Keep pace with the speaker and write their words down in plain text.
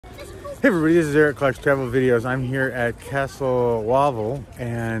Hey everybody, this is Eric Clark's Travel Videos. I'm here at Castle Wawel,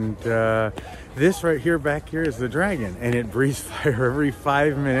 and this right here, back here, is the dragon, and it breathes fire every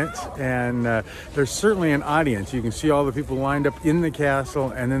 5 minutes, and there's certainly an audience. You can see all the people lined up in the castle,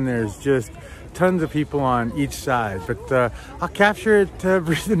 and then there's just tons of people on each side, but I'll capture it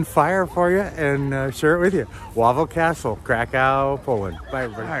breathing fire for you and share it with you. Wawel Castle, Krakow, Poland. Bye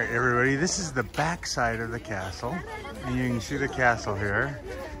everybody. All right everybody, this is the back side of the castle, and you can see the castle here.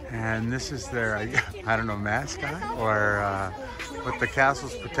 And this is their, I don't know, mascot or what the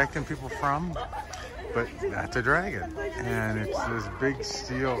castle's protecting people from, but that's a dragon. And it's this big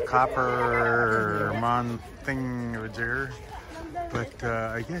steel copper mon thing of a jigger. But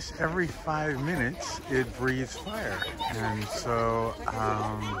I guess every 5 minutes it breathes fire. And so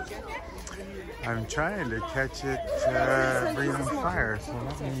I'm trying to catch it breathing fire. So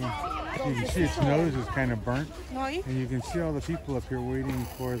let me, you can see its nose is kind of burnt. And you can see all the people up here waiting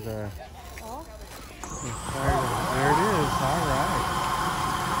for the fire. There it is. All right.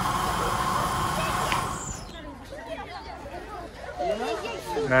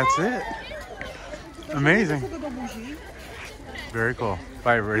 That's it. Amazing. Very cool.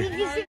 Bye, everybody.